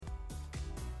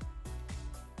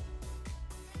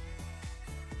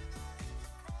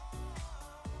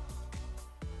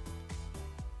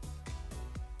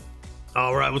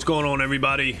All right, what's going on,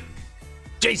 everybody?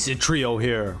 Jason Trio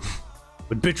here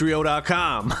with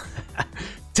Bitrio.com.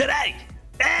 Today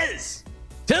is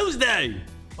Tuesday,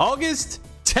 August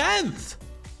 10th,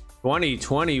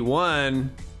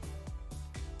 2021.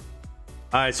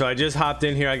 All right, so I just hopped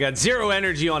in here. I got 0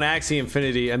 energy on Axie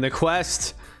Infinity, and the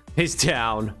quest is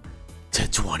down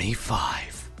to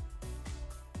 25.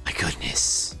 My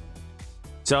goodness.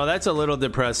 So that's a little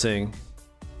depressing,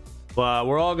 but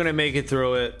we're all going to make it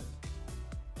through it.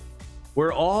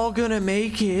 We're all gonna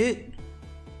make it.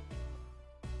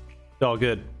 It's all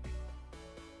good.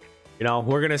 You know,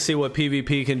 we're gonna see what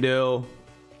PvP can do.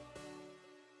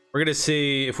 We're gonna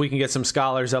see if we can get some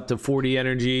scholars up to 40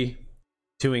 energy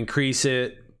to increase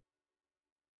it.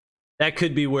 That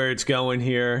could be where it's going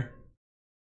here.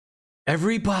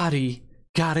 Everybody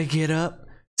gotta get up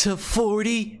to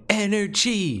 40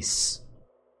 energies.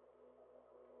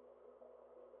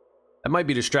 That might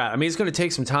be the strat. I mean, it's going to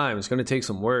take some time. It's going to take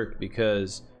some work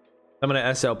because some of the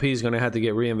SLP is going to have to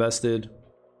get reinvested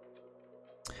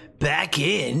back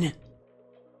in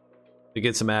to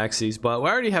get some Axies. But we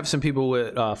already have some people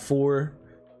with 4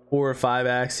 or 5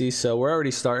 Axies, so we're already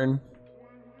starting.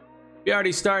 We're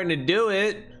already starting to do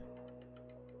it.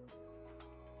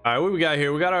 All right, what we got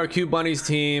here? We got our Cute Bunnies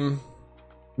team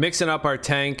mixing up our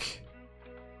tank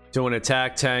to an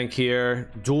attack tank here.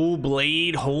 Dual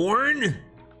blade horn.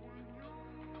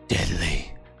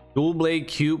 Deadly. Dual blade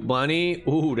Cute Bunny.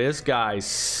 Ooh, this guy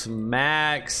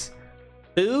smacks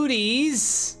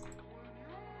booties.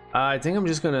 I think I'm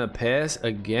just gonna pass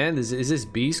again. Is this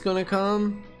beast gonna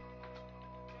come?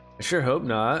 I sure hope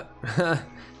not.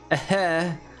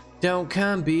 Don't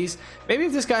come, beast. Maybe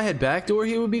if this guy had backdoor,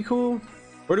 he would be cool.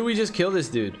 Or do we just kill this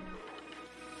dude?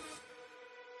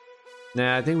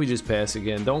 Nah, I think we just pass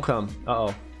again. Don't come.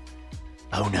 Uh-oh.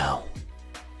 Oh no.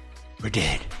 We're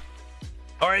dead.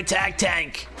 Our attack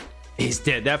tank is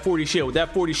dead. That 40 shield, would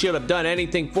that 40 shield have done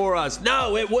anything for us?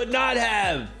 No, it would not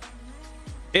have.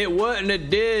 It wouldn't have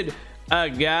did a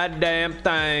goddamn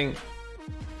thing.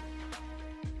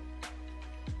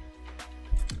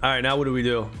 All right, now what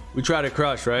do? We try to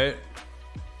crush, right?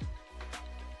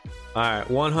 All right,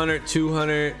 100,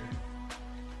 200,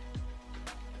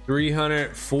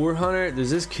 300, 400.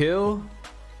 Does this kill?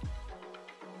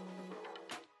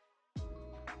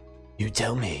 You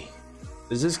tell me.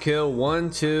 Does this kill? 1,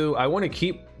 2. I want to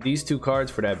keep these 2 cards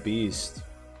for that beast.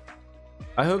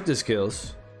 I hope this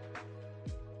kills.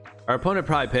 Our opponent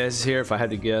probably passes here if I had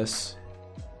to guess.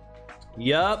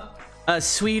 Yup. A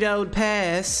sweet old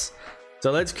pass.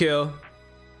 So let's kill.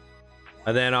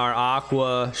 And then our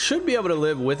Aqua should be able to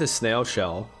live with a snail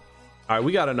shell. Alright,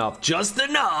 we got enough. Just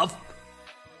enough.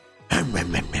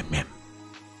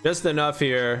 Just enough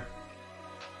here.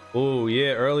 Oh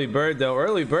yeah, early bird though.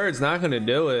 Early bird's not going to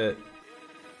do it.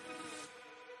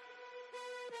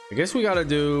 I guess we gotta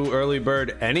do early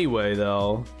bird anyway,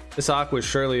 though. This Aqua's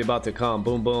surely about to come.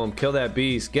 Boom, boom. Kill that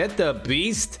beast. Get the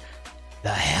beast the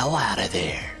hell out of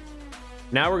there.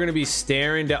 Now we're gonna be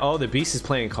staring down. Oh, the beast is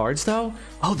playing cards, though?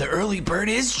 Oh, the early bird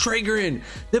is triggering.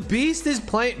 The beast is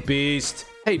playing. Beast.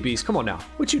 Hey, beast. Come on now.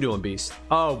 What you doing, beast?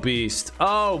 Oh, beast.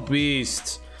 Oh,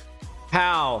 beast.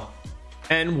 How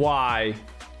and why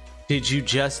did you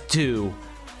just do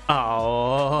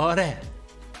all that?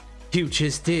 You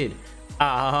just did.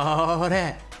 Oh,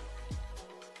 that.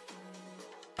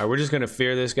 All right, we're just gonna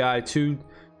fear this guy. Two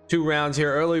rounds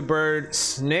here. Early bird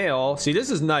snail. See, this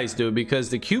is nice, dude,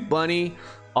 because the Cute Bunny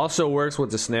also works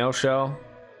with the snail shell.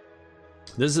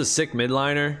 This is a sick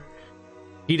midliner.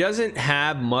 He doesn't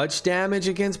have much damage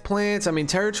against plants. I mean,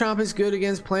 Terror Tromp is good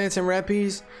against plants and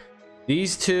reppies.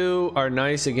 These 2 are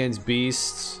nice against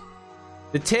beasts.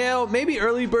 The tail, maybe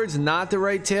early bird's not the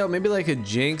right tail. Maybe like a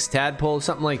Jinx, Tadpole,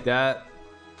 something like that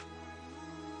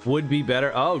would be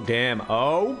better. Oh, damn.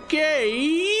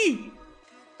 Okay.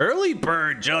 Early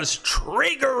bird just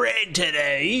triggered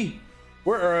today.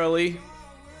 We're early.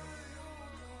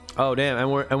 Oh, damn.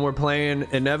 And we're playing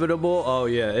inevitable. Oh,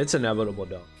 yeah. It's inevitable,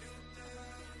 though.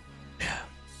 Yeah.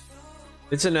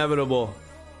 It's inevitable.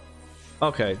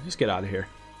 Okay. Just get out of here.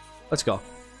 Let's go.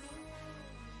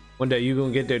 One day you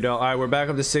gonna get there, though. All right. We're back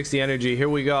up to 60 energy. Here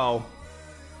we go.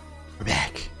 We're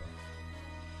back.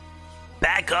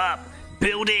 Back up.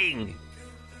 Building.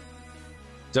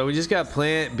 So we just got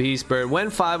plant, beast, bird.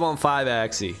 Went 5 on 5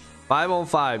 Axie. 5 on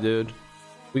 5, dude.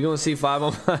 We gonna see 5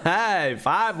 on 5. Hey,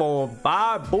 5 on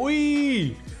 5,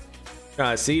 boy.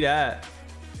 Trying to see that.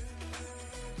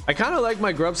 I kind of like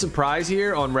my grub surprise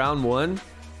here on round 1.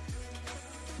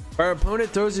 Our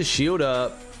opponent throws a shield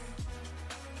up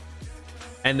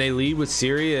and they lead with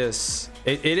Sirius.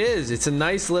 It is. It's a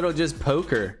nice little just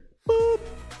poker. Boop.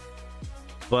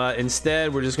 But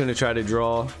instead, we're just going to try to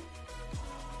draw.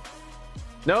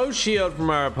 No shield from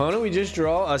our opponent. We just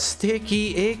draw a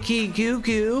sticky, icky,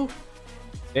 goo-goo.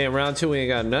 Damn, round 2, we ain't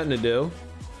got nothing to do.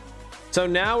 So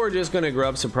now we're just going to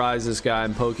grub surprise this guy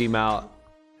and poke him out.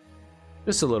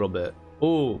 Just a little bit.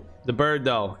 Ooh, the bird,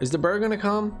 though. Is the bird going to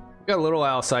come? We got a little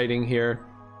owl sighting here.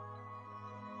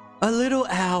 A little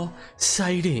owl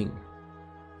sighting.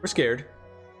 We're scared,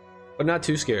 but not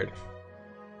too scared.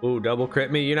 Ooh, double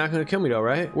crit me. You're not going to kill me, though,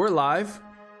 right? We're alive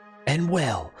and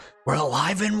well. We're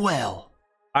alive and well.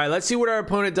 All right, let's see what our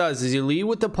opponent does. Does he lead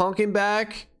with the pumpkin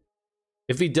back?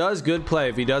 If he does, good play.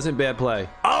 If he doesn't, bad play.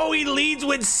 Oh, he leads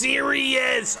with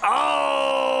serious.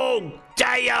 Oh,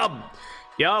 damn.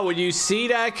 Yo, when you see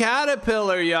that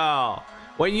caterpillar, y'all.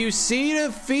 When you see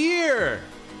the fear.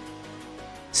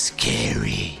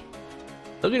 Scary.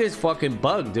 Look at this fucking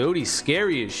bug, dude. He's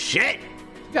scary as shit.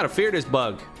 You gotta fear this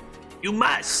bug. You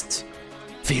must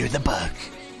fear the bug.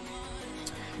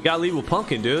 You gotta lead with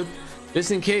pumpkin, dude.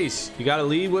 Just in case, you gotta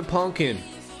lead with pumpkin.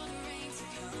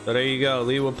 So there you go,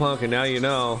 lead with pumpkin. Now you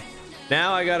know.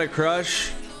 Now I gotta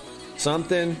crush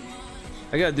something.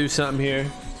 I gotta do something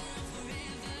here.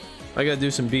 I gotta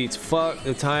do some beats. Fuck,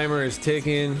 the timer is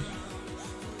ticking.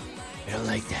 I don't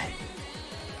like that.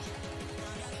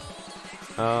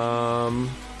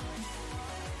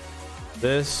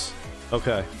 This.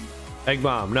 Okay. Egg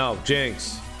bomb. No,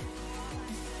 Jinx.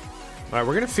 All right,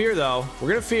 we're gonna fear though. We're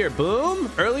gonna fear. Boom.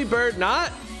 Early bird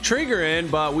not triggering,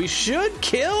 but we should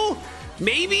kill.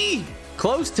 Maybe.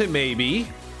 Close to maybe.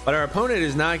 But our opponent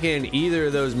is not getting either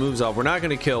of those moves off. We're not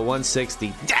gonna kill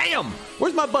 160. Damn.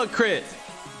 Where's my bug crit?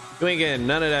 You ain't getting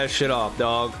none of that shit off,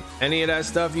 dog. Any of that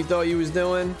stuff you thought you was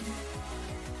doing?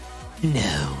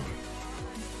 No.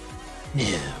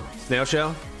 No. Snail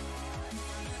shell?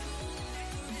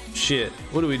 Shit.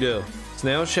 What do we do?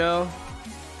 Snail shell?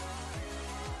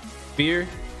 Fear?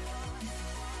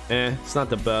 It's not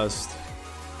the best.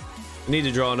 I need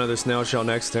to draw another snail shell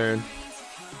next turn.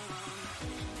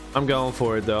 I'm going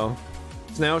for it though.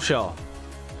 Snail shell.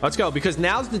 Let's go, because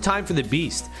now's the time for the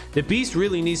beast. The beast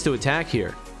really needs to attack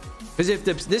here. Because if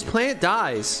this plant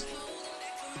dies,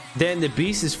 then the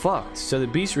beast is fucked. So the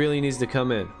beast really needs to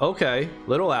come in. Okay,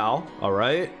 little owl. All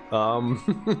right.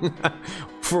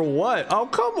 For what? Oh,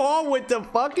 come on with the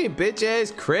fucking bitch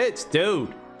ass crits,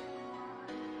 dude.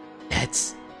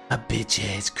 That's a bitch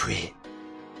ass crit.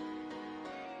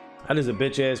 That is a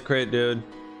bitch ass crit, dude.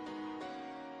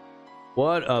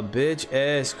 What a bitch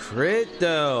ass crit,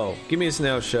 though. Give me a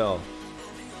snail shell.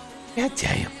 God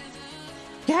damn.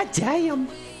 God damn.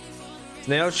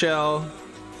 Snail shell.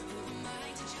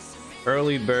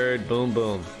 Early bird, boom,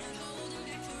 boom.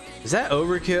 Is that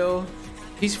overkill?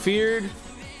 He's feared.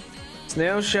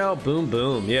 Snail shell, boom,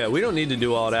 boom. Yeah, we don't need to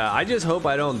do all that. I just hope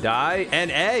I don't die.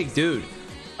 And egg, dude.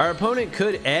 Our opponent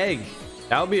could egg.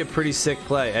 That would be a pretty sick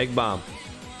play. Egg bomb.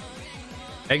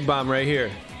 Egg bomb right here.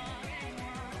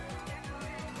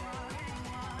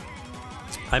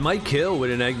 I might kill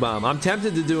with an egg bomb. I'm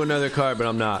tempted to do another card, but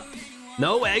I'm not.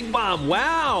 No egg bomb.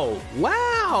 Wow.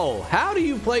 Wow. How do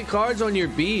you play cards on your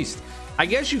beast? I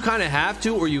guess you kind of have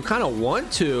to, or you kind of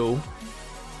want to,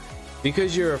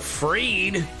 because you're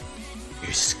afraid.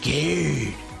 You're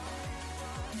scared.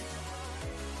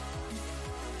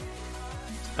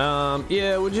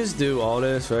 Yeah, we'll just do all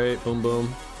this, right? Boom,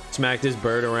 boom. Smack this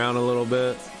bird around a little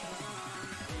bit.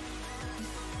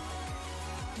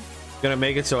 Gonna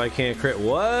make it so I can't crit.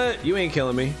 What? You ain't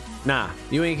killing me. Nah,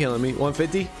 you ain't killing me.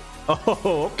 150?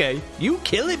 Oh, okay. You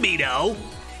killing me, though.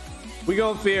 We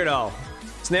gonna fear, though.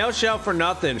 Snail shell for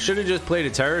nothing. Should have just played a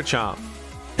terror chomp.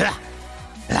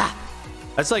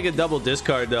 That's like a double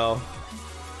discard, though.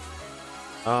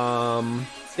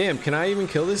 Damn, can I even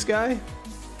kill this guy?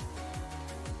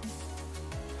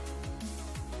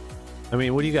 I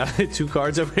mean, what do you got? 2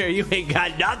 cards over here? You ain't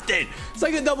got nothing. It's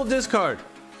like a double discard.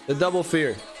 The double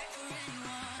fear.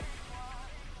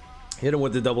 Hit him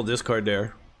with the double discard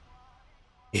there.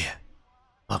 Yeah.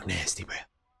 Bug nasty, bro.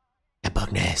 That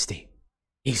bug nasty.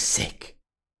 He's sick.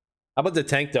 How about the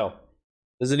tank, though?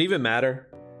 Does it even matter?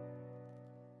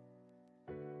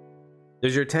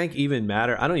 Does your tank even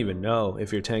matter? I don't even know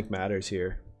if your tank matters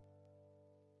here.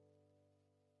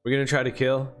 We're gonna try to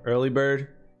kill early bird.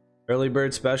 Early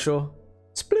bird special.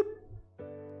 Sploop.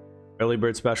 Early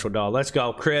bird special, dog. Let's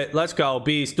go. Crit. Let's go.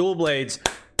 Beast. Dual blades.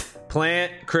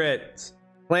 Plant crit.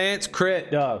 Plants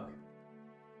crit, dog.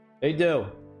 They do.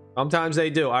 Sometimes they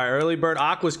do. All right, early bird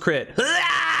Aqua's crit.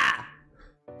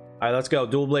 All right, let's go.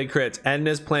 Dual blade crits. End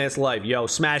this plant's life. Yo,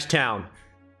 Smash Town.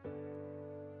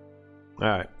 All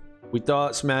right. We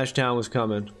thought Smash Town was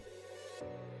coming,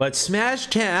 but Smash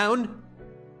Town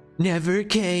never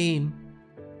came.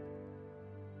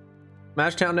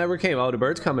 Smashtown never came. Oh, the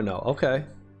bird's coming though. Okay.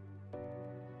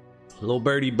 Little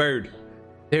birdie bird.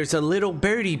 There's a little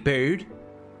birdie bird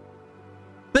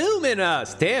booming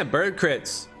us. Damn, bird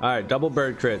crits. All right, double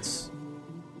bird crits.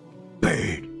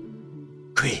 Bird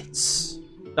crits.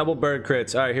 Double bird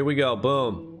crits. All right, here we go.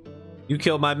 Boom. You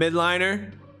kill my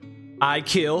midliner. I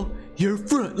kill your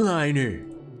frontliner.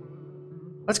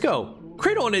 Let's go.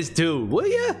 Crit on this dude, will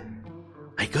ya?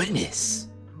 My goodness.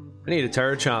 I need a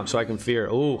turret chomp so I can fear.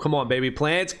 Oh, come on, baby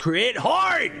plants. Crit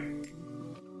hard.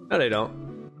 No, they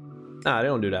don't. Nah, they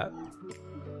don't do that.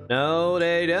 No,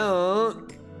 they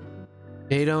don't.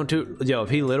 They don't do. Yo, if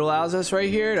he little owls us right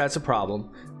here, that's a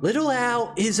problem. Little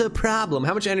owl is a problem.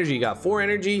 How much energy you got? 4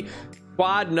 energy.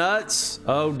 Quad nuts.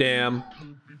 Oh, damn.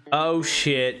 Oh,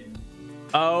 shit.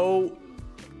 Oh.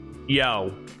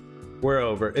 Yo. We're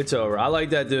over. It's over. I like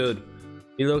that dude.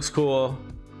 He looks cool.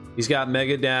 He's got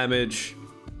mega damage.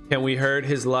 Can we hurt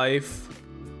his life?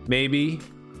 Maybe.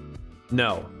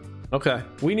 No. Okay.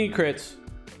 We need crits.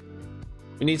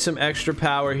 We need some extra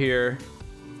power here.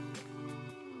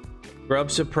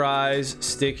 Grub surprise.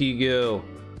 Sticky goo.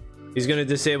 He's gonna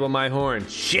disable my horn.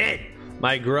 Shit!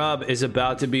 My grub is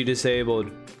about to be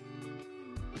disabled.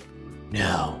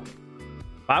 No.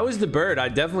 If I was the bird,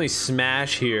 I'd definitely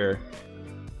smash here.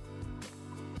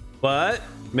 But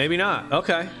maybe not.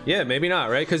 Okay. Yeah, maybe not,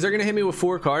 right? Because they're gonna hit me with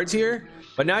 4 cards here.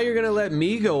 But now you're gonna let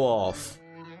me go off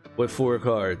with 4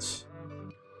 cards.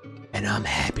 And I'm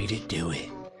happy to do it.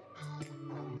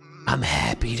 I'm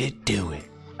happy to do it.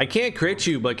 I can't crit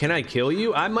you, but can I kill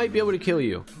you? I might be able to kill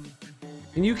you.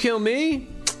 Can you kill me?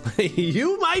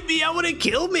 You might be able to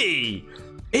kill me.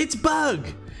 It's Bug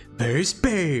versus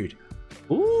Bird.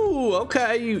 Ooh,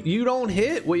 okay. You don't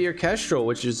hit with your Kestrel,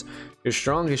 which is your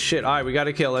strongest shit. All right, we got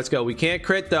to kill. Let's go. We can't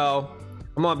crit, though.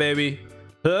 Come on, baby.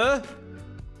 Huh?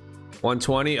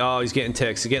 120. Oh, he's getting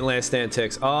ticks. He's getting last stand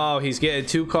ticks. Oh, he's getting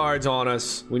 2 cards on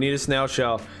us. We need a snail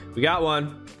shell. We got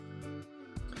one.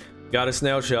 Got a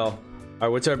snail shell. All right,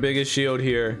 what's our biggest shield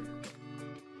here?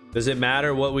 Does it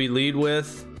matter what we lead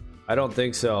with? I don't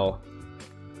think so.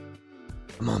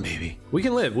 Come on, baby. We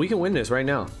can live. We can win this right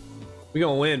now. We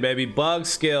gonna win, baby. Bug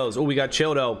skills. Oh, we got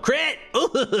Childo. Crit!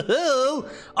 Ooh,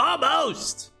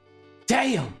 almost!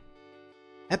 Damn!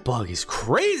 That bug is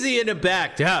crazy in the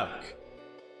back, dog.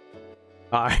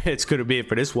 Alright, it's gonna be it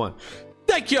for this one.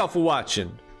 Thank y'all for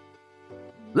watching.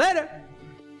 Later!